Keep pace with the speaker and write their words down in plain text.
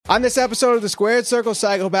On this episode of the Squared Circle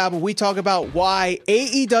Psychobabble, we talk about why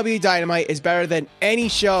AEW Dynamite is better than any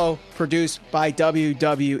show produced by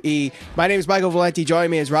WWE. My name is Michael Valenti.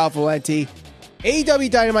 Joining me is Ralph Valenti.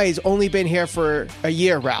 AEW Dynamite has only been here for a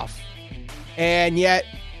year, Ralph. And yet,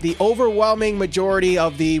 the overwhelming majority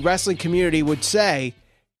of the wrestling community would say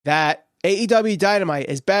that AEW Dynamite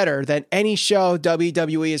is better than any show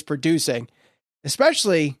WWE is producing,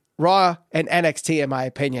 especially Raw and NXT, in my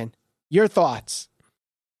opinion. Your thoughts?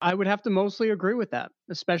 I would have to mostly agree with that,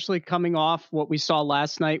 especially coming off what we saw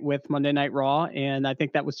last night with Monday Night Raw. And I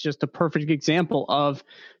think that was just a perfect example of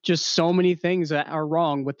just so many things that are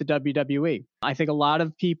wrong with the WWE. I think a lot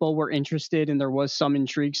of people were interested and there was some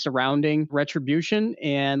intrigue surrounding Retribution.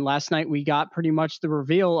 And last night we got pretty much the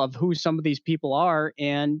reveal of who some of these people are.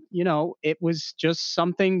 And, you know, it was just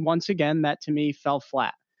something, once again, that to me fell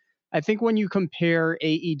flat. I think when you compare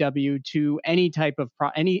AEW to any type of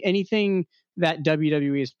anything that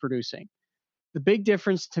WWE is producing, the big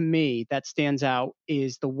difference to me that stands out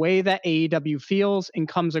is the way that AEW feels and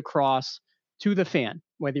comes across to the fan,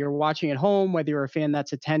 whether you're watching at home, whether you're a fan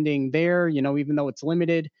that's attending there, you know, even though it's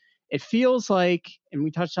limited, it feels like, and we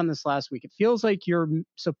touched on this last week, it feels like you're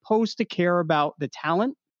supposed to care about the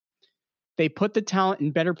talent. They put the talent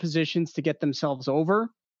in better positions to get themselves over.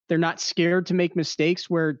 They're not scared to make mistakes,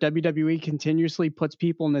 where WWE continuously puts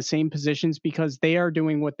people in the same positions because they are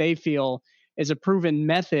doing what they feel is a proven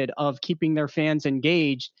method of keeping their fans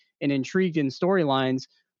engaged and intrigued in storylines.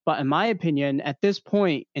 But in my opinion, at this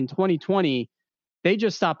point in 2020, they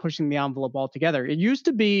just stopped pushing the envelope altogether. It used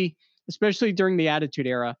to be, especially during the Attitude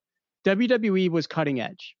Era, WWE was cutting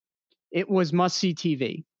edge. It was must-see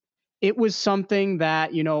TV. It was something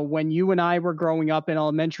that, you know, when you and I were growing up in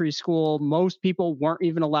elementary school, most people weren't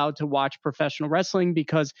even allowed to watch professional wrestling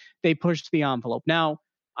because they pushed the envelope. Now,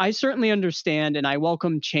 I certainly understand and I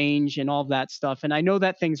welcome change and all of that stuff. And I know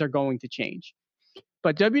that things are going to change.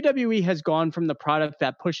 But WWE has gone from the product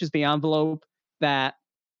that pushes the envelope, that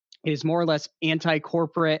is more or less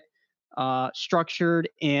anti-corporate, structured,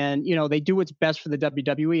 and, you know, they do what's best for the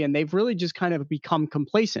WWE, and they've really just kind of become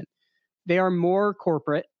complacent. They are more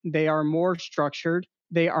corporate. They are more structured.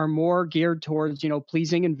 They are more geared towards, you know,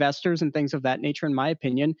 pleasing investors and things of that nature, in my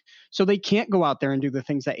opinion. So they can't go out there and do the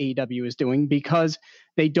things that AEW is doing because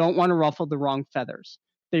they don't want to ruffle the wrong feathers.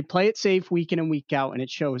 They play it safe week in and week out, and it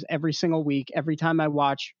shows every single week. Every time I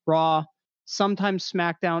watch Raw, sometimes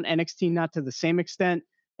SmackDown, NXT, not to the same extent.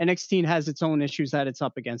 NXT has its own issues that it's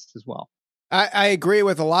up against as well. I agree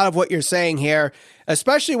with a lot of what you're saying here,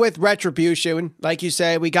 especially with Retribution. Like you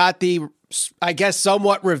said, we got the, I guess,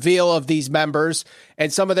 somewhat reveal of these members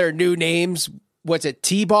and some of their new names. What's it?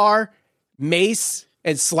 T-Bar, Mace,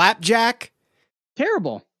 and Slapjack?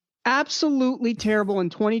 Terrible. Absolutely terrible. In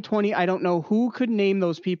 2020, I don't know who could name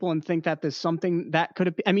those people and think that there's something that could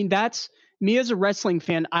have been. I mean, that's me as a wrestling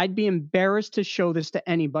fan. I'd be embarrassed to show this to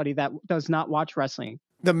anybody that does not watch wrestling.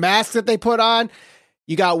 The mask that they put on.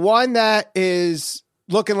 You got one that is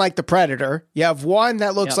looking like the Predator. You have one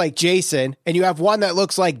that looks like Jason, and you have one that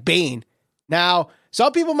looks like Bane. Now,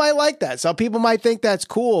 some people might like that. Some people might think that's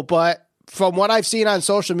cool, but from what I've seen on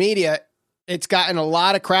social media, it's gotten a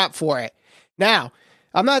lot of crap for it. Now,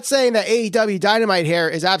 I'm not saying that AEW Dynamite here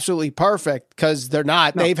is absolutely perfect, because they're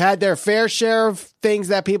not. No. They've had their fair share of things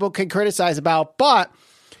that people can criticize about, but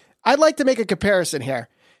I'd like to make a comparison here.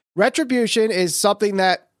 Retribution is something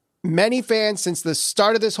that many fans since the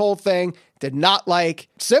start of this whole thing did not like.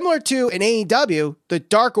 Similar to in AEW, the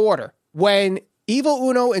Dark Order. When Evil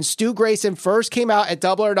Uno and Stu Grayson first came out at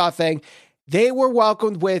Double or Nothing, they were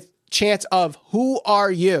welcomed with chants of, "Who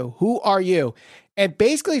are you? Who are you?" And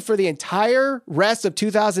basically for the entire rest of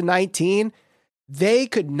 2019, they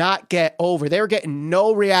could not get over. They were getting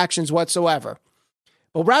no reactions whatsoever.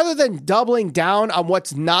 But rather than doubling down on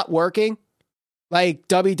what's not working, like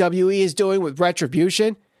WWE is doing with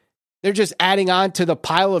Retribution, they're just adding on to the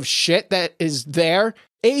pile of shit that is there.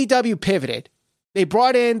 AEW pivoted. They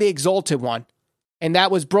brought in the Exalted One, and that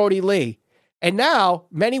was Brody Lee. And now,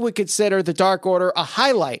 many would consider the Dark Order a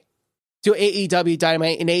highlight to AEW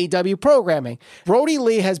Dynamite and AEW programming. Brody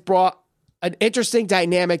Lee has brought an interesting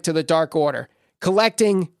dynamic to the Dark Order,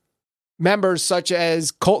 collecting members such as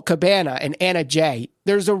Colt Cabana and Anna Jay.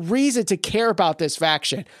 There's a reason to care about this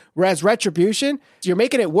faction. Whereas Retribution, you're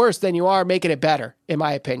making it worse than you are making it better, in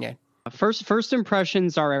my opinion. First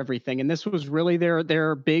impressions are everything. And this was really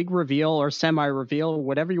their big reveal or semi-reveal,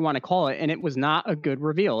 whatever you want to call it. And it was not a good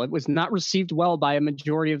reveal. It was not received well by a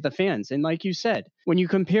majority of the fans. And like you said, when you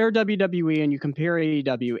compare WWE and you compare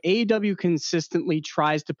AEW, AEW consistently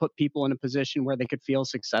tries to put people in a position where they could feel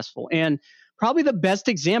successful. And probably the best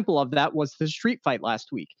example of that was the street fight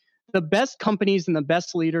last week. the best companies and the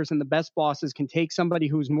best leaders and the best bosses can take somebody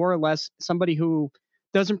who's more or less somebody who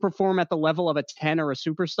doesn't perform at the level of a 10 or a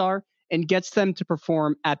superstar and gets them to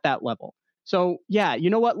perform at that level. So yeah, you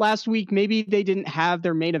know what? Last week, maybe they didn't have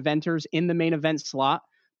their main eventers in the main event slot,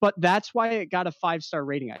 but that's why it got a 5-star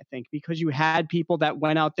rating, I think, because you had people that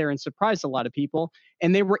went out there and surprised a lot of people,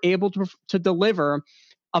 and they were able to deliver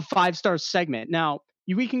a 5-star segment. Now,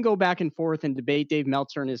 we can go back and forth and debate Dave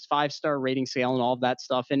Meltzer and his 5-star rating scale and all of that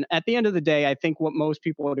stuff. And at the end of the day, I think what most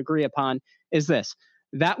people would agree upon is this.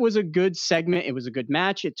 That was a good segment. It was a good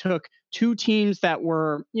match. It took two teams that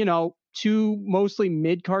were, two mostly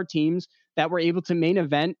mid-card teams that were able to main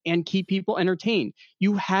event and keep people entertained.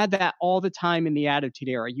 You had that all the time in the Attitude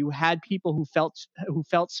Era. You had people who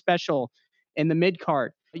felt special in the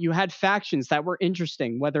mid-card. You had factions that were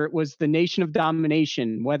interesting, whether it was the Nation of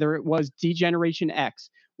Domination, whether it was D-Generation X,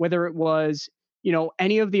 whether it was,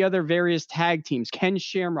 any of the other various tag teams, Ken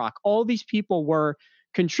Shamrock. All these people were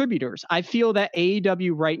contributors. I feel that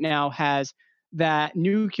AEW right now has that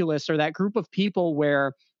nucleus or that group of people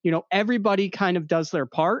where, everybody kind of does their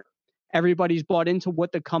part. Everybody's bought into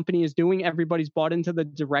what the company is doing. Everybody's bought into the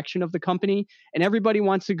direction of the company, and everybody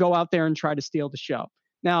wants to go out there and try to steal the show.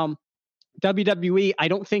 Now, WWE, I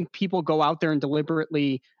don't think people go out there and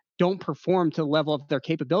deliberately don't perform to the level of their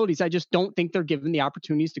capabilities. I just don't think they're given the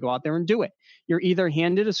opportunities to go out there and do it. You're either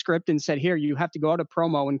handed a script and said, here, you have to go out a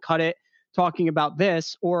promo and cut it talking about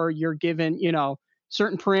this, or you're given,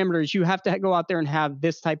 certain parameters. You have to go out there and have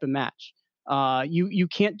this type of match. You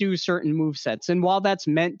can't do certain move sets. And while that's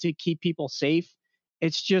meant to keep people safe,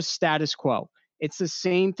 it's just status quo. It's the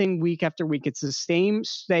same thing week after week. It's the same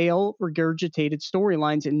stale, regurgitated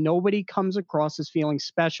storylines, and nobody comes across as feeling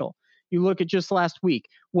special. You look at just last week,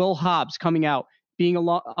 Will Hobbs coming out, being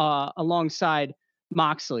alongside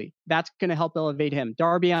Moxley. That's going to help elevate him.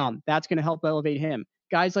 Darby Allin, that's going to help elevate him.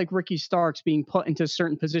 Guys like Ricky Starks being put into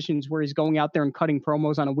certain positions where he's going out there and cutting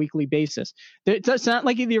promos on a weekly basis. It's not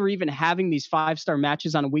like they were even having these 5-star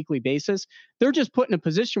matches on a weekly basis. They're just put in a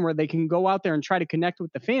position where they can go out there and try to connect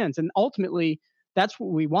with the fans. And ultimately, that's what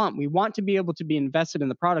we want. We want to be able to be invested in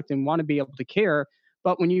the product and want to be able to care.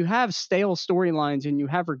 But when you have stale storylines and you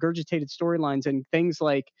have regurgitated storylines and things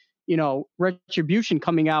like, Retribution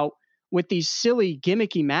coming out with these silly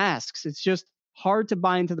gimmicky masks, it's just hard to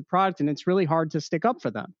buy into the product, and it's really hard to stick up for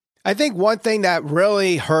them. I think one thing that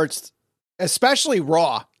really hurts, especially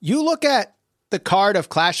Raw, you look at the card of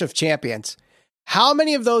Clash of Champions. How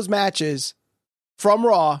many of those matches from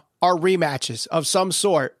Raw are rematches of some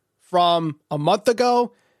sort from a month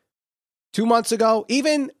ago, 2 months ago,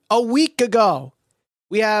 even a week ago?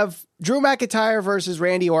 We have Drew McIntyre versus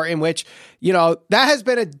Randy Orton, which, that has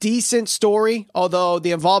been a decent story, although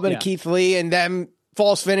the involvement of Keith Lee and them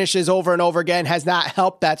false finishes over and over again has not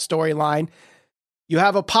helped that storyline. You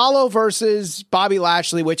have Apollo versus Bobby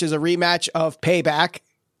Lashley, which is a rematch of Payback.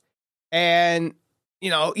 And,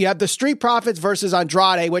 you have the Street Profits versus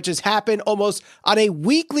Andrade, which has happened almost on a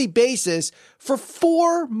weekly basis for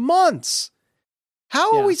 4 months.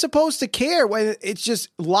 How are we supposed to care when it's just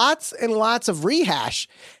lots and lots of rehash?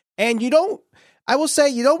 And I will say,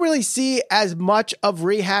 you don't really see as much of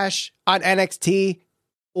rehash on NXT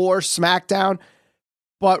or SmackDown.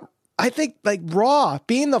 But I think like Raw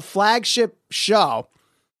being the flagship show,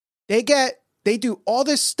 they do all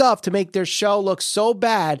this stuff to make their show look so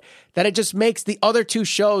bad that it just makes the other two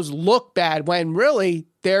shows look bad when really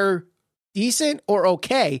they're decent or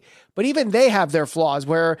okay. But even they have their flaws,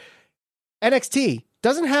 where NXT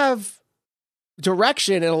doesn't have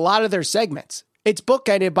direction in a lot of their segments. It's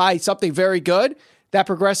bookended by something very good that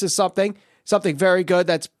progresses something very good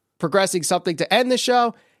that's progressing something to end the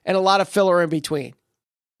show, and a lot of filler in between.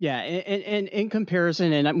 Yeah, and in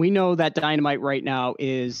comparison, and we know that Dynamite right now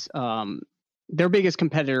is their biggest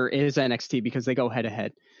competitor is NXT because they go head to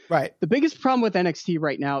head. Right. The biggest problem with NXT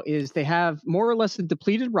right now is they have more or less a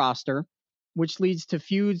depleted roster, which leads to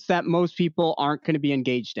feuds that most people aren't going to be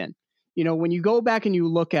engaged in. When you go back and you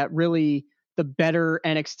look at really the better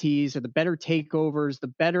NXTs or the better takeovers, the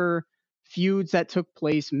better feuds that took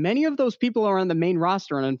place, many of those people are on the main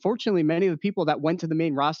roster. And unfortunately, many of the people that went to the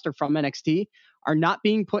main roster from NXT are not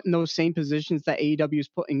being put in those same positions that AEW is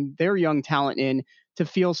putting their young talent in to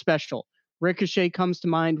feel special. Ricochet comes to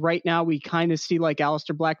mind right now. We kind of see like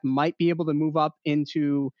Aleister Black might be able to move up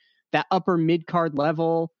into that upper mid-card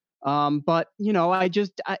level. But,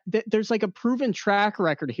 there's like a proven track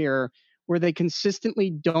record here where they consistently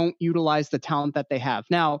don't utilize the talent that they have.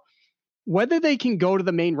 Now, whether they can go to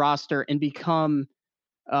the main roster and become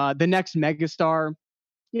the next megastar,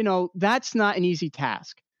 that's not an easy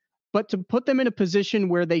task. But to put them in a position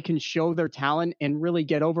where they can show their talent and really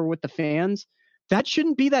get over with the fans, That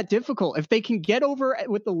shouldn't be that difficult. If they can get over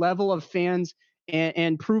with the level of fans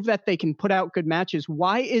and prove that they can put out good matches,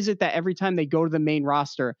 why is it that every time they go to the main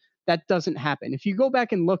roster, that doesn't happen? If you go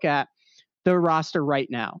back and look at the roster right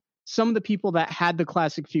now, some of the people that had the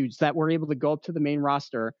classic feuds that were able to go up to the main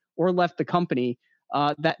roster or left the company,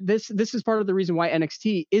 that this is part of the reason why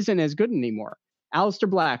NXT isn't as good anymore. Aleister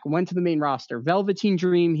Black went to the main roster. Velveteen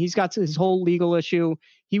Dream, he's got his whole legal issue.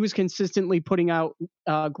 He was consistently putting out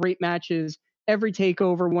great matches. Every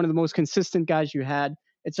takeover, one of the most consistent guys you had.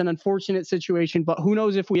 It's an unfortunate situation, but who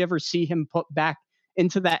knows if we ever see him put back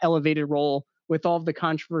into that elevated role with all of the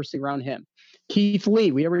controversy around him. Keith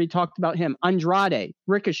Lee, we already talked about him. Andrade,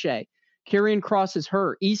 Ricochet, Karrion Kross is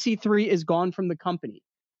hurt. EC3 is gone from the company.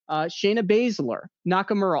 Shayna Baszler,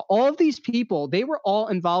 Nakamura, all of these people, they were all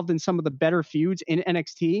involved in some of the better feuds in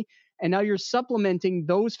NXT. And now you're supplementing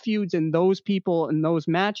those feuds and those people and those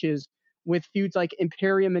matches with feuds like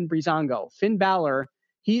Imperium and Breezango. Finn Balor,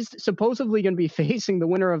 he's supposedly going to be facing the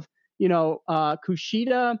winner of,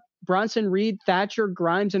 Kushida, Bronson Reed, Thatcher,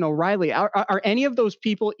 Grimes, and O'Reilly. Are any of those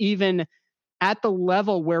people even at the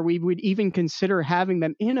level where we would even consider having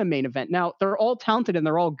them in a main event? Now, they're all talented and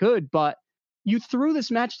they're all good, but you threw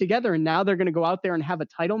this match together and now they're going to go out there and have a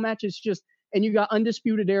title match. It's just, and you got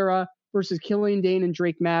Undisputed Era versus Killian Dane and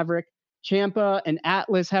Drake Maverick. Ciampa and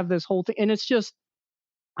Atlas have this whole thing. And it's just,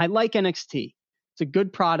 I like NXT. It's a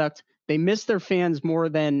good product. They miss their fans more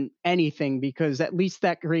than anything because at least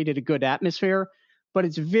that created a good atmosphere. But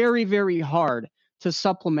it's very, very hard to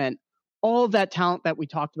supplement all of that talent that we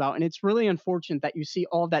talked about. And it's really unfortunate that you see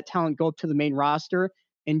all of that talent go up to the main roster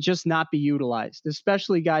and just not be utilized,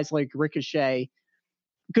 especially guys like Ricochet.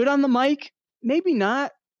 Good on the mic? Maybe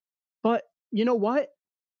not. But you know what?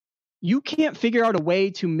 You can't figure out a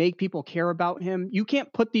way to make people care about him. You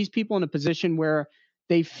can't put these people in a position where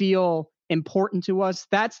they feel important to us.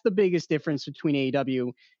 That's the biggest difference between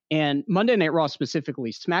AEW and Monday Night Raw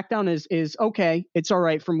specifically. SmackDown is okay. It's all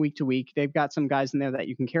right from week to week. They've got some guys in there that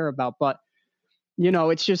you can care about, but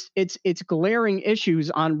it's just, it's glaring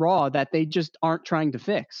issues on Raw that they just aren't trying to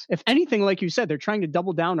fix. If anything, like you said, they're trying to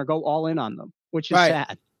double down or go all in on them, which is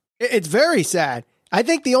sad. It's very sad. I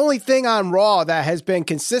think the only thing on Raw that has been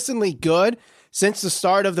consistently good since the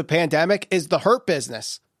start of the pandemic is the Hurt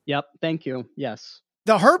Business. Yep. Thank you. Yes.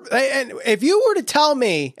 The Hurt. And if you were to tell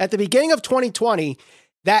me at the beginning of 2020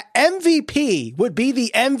 that MVP would be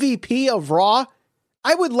the MVP of Raw,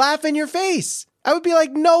 I would laugh in your face. I would be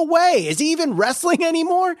like, no way. Is he even wrestling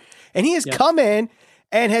anymore? And he has come in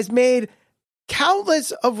and has made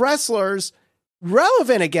countless of wrestlers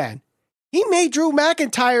relevant again. He made Drew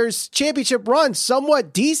McIntyre's championship run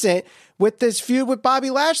somewhat decent with this feud with Bobby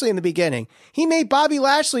Lashley in the beginning. He made Bobby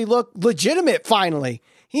Lashley look legitimate finally.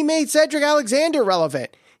 He made Cedric Alexander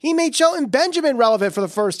relevant. He made Shelton Benjamin relevant for the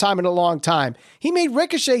first time in a long time. He made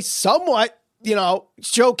Ricochet somewhat,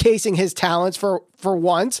 showcasing his talents for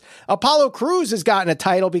once. Apollo Crews has gotten a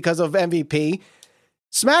title because of MVP.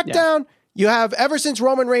 SmackDown, you have, ever since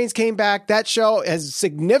Roman Reigns came back, that show has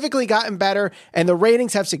significantly gotten better and the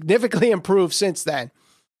ratings have significantly improved since then.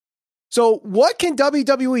 So what can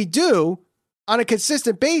WWE do on a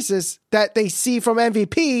consistent basis that they see from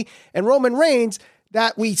MVP and Roman Reigns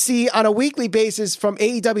that we see on a weekly basis from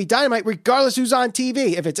AEW Dynamite, regardless who's on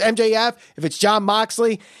TV? If it's MJF, if it's Jon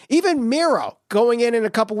Moxley, even Miro going in a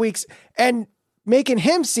couple weeks and making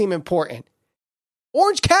him seem important.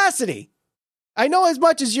 Orange Cassidy. I know as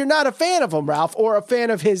much as you're not a fan of him, Ralph, or a fan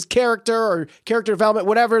of his character or character development,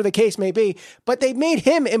 whatever the case may be, but they made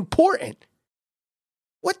him important.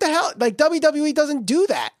 What the hell? Like, WWE doesn't do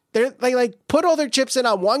that. They like put all their chips in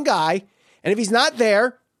on one guy, and if he's not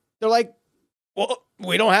there, they're like, well,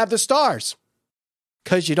 we don't have the stars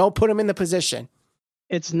because you don't put him in the position.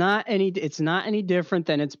 It's not any different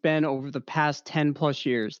than it's been over the past 10 plus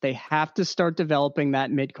years. They have to start developing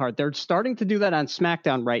that mid card. They're starting to do that on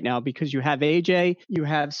SmackDown right now because you have AJ, you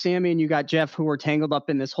have Sammy, and you got Jeff, who are tangled up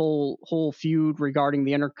in this whole feud regarding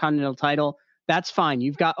the Intercontinental title. That's fine.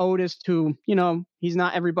 You've got Otis, who, he's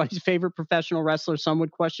not everybody's favorite professional wrestler. Some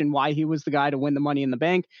would question why he was the guy to win the Money in the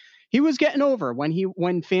Bank. He was getting over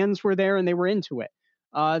when fans were there and they were into it.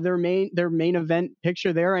 Their main event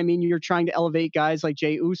picture there. I mean, you're trying to elevate guys like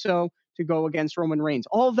Jey Uso to go against Roman Reigns.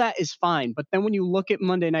 All of that is fine. But then when you look at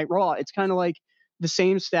Monday Night Raw, it's kind of like the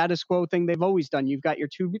same status quo thing they've always done. You've got your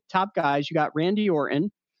two top guys. You got Randy Orton,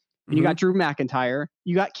 and you got Drew McIntyre.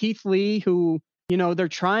 You got Keith Lee, who, they're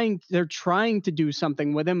trying to do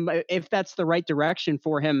something with him. If that's the right direction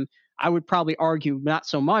for him, I would probably argue not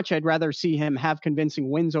so much. I'd rather see him have convincing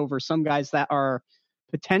wins over some guys that are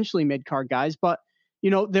potentially mid-card guys. But,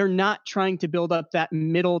 they're not trying to build up that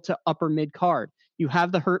middle to upper mid-card. You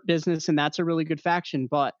have the Hurt Business, and that's a really good faction,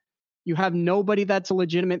 but you have nobody that's a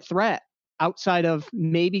legitimate threat outside of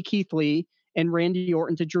maybe Keith Lee and Randy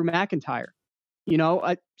Orton to Drew McIntyre.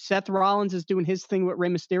 Seth Rollins is doing his thing with Rey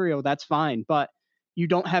Mysterio. That's fine. But you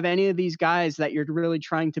don't have any of these guys that you're really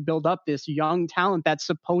trying to build up this young talent that's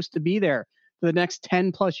supposed to be there for the next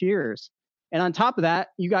 10 plus years. And on top of that,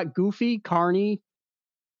 you got goofy, carny,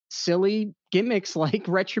 silly gimmicks like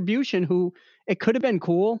Retribution, who it could have been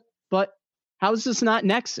cool, but how is this not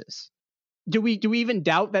Nexus? Do we even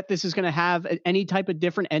doubt that this is going to have any type of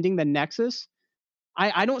different ending than Nexus?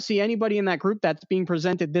 I don't see anybody in that group that's being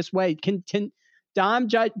presented this way. Can Dom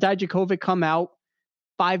Dijakovic come out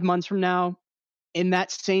 5 months from now in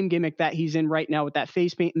that same gimmick that he's in right now with that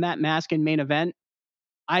face paint and that mask and main event?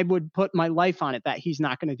 I would put my life on it that he's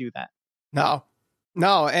not going to do that. No.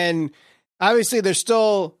 And obviously there's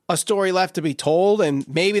still a story left to be told, and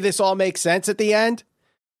maybe this all makes sense at the end.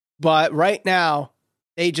 But right now,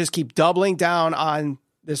 they just keep doubling down on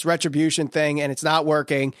this Retribution thing, and it's not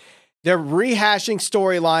working. They're rehashing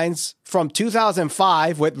storylines from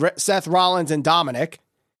 2005 with Seth Rollins and Dominic.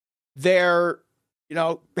 They're,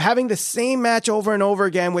 having the same match over and over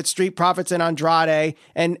again with Street Profits and Andrade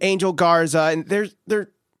and Angel Garza, and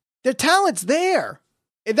their talent's there.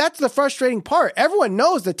 And that's the frustrating part. Everyone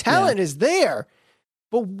knows the talent is there,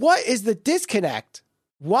 but what is the disconnect?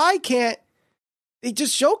 Why can't they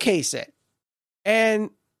just showcase it?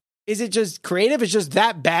 And is it just creative? It's just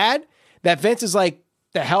that bad that Vince is like,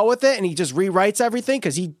 the hell with it, and he just rewrites everything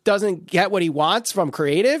because he doesn't get what he wants from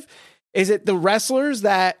creative? Is it the wrestlers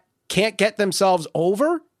that can't get themselves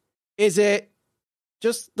over? Is it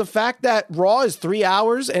just the fact that Raw is 3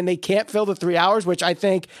 hours and they can't fill the 3 hours, which I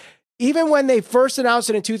think even when they first announced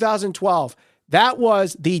it in 2012, that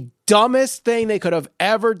was the dumbest thing they could have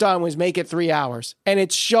ever done, was make it 3 hours. And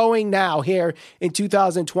it's showing now here in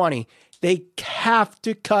 2020. They have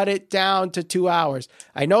to cut it down to 2 hours.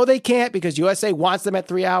 I know they can't because USA wants them at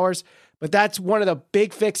 3 hours, but that's one of the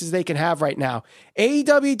big fixes they can have right now.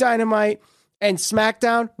 AEW Dynamite and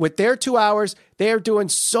SmackDown, with their 2 hours, they are doing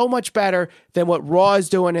so much better than what Raw is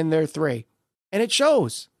doing in their 3. And it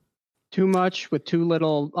shows. Too much with too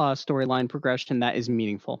little storyline progression that is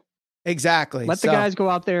meaningful. Exactly. Let the guys go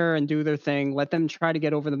out there and do their thing. Let them try to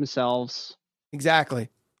get over themselves. Exactly.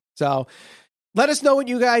 So let us know what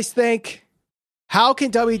you guys think. How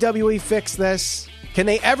can WWE fix this? Can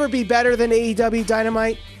they ever be better than AEW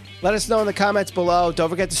Dynamite? Let us know in the comments below. Don't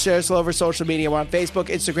forget to share us all over social media. We're on Facebook,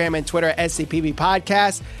 Instagram, and Twitter at SCPB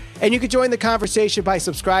Podcast. And you can join the conversation by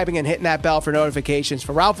subscribing and hitting that bell for notifications.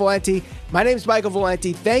 For Ralph Valenti, my name is Michael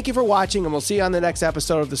Valenti. Thank you for watching, and we'll see you on the next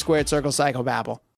episode of the Squared Circle Psychobabble.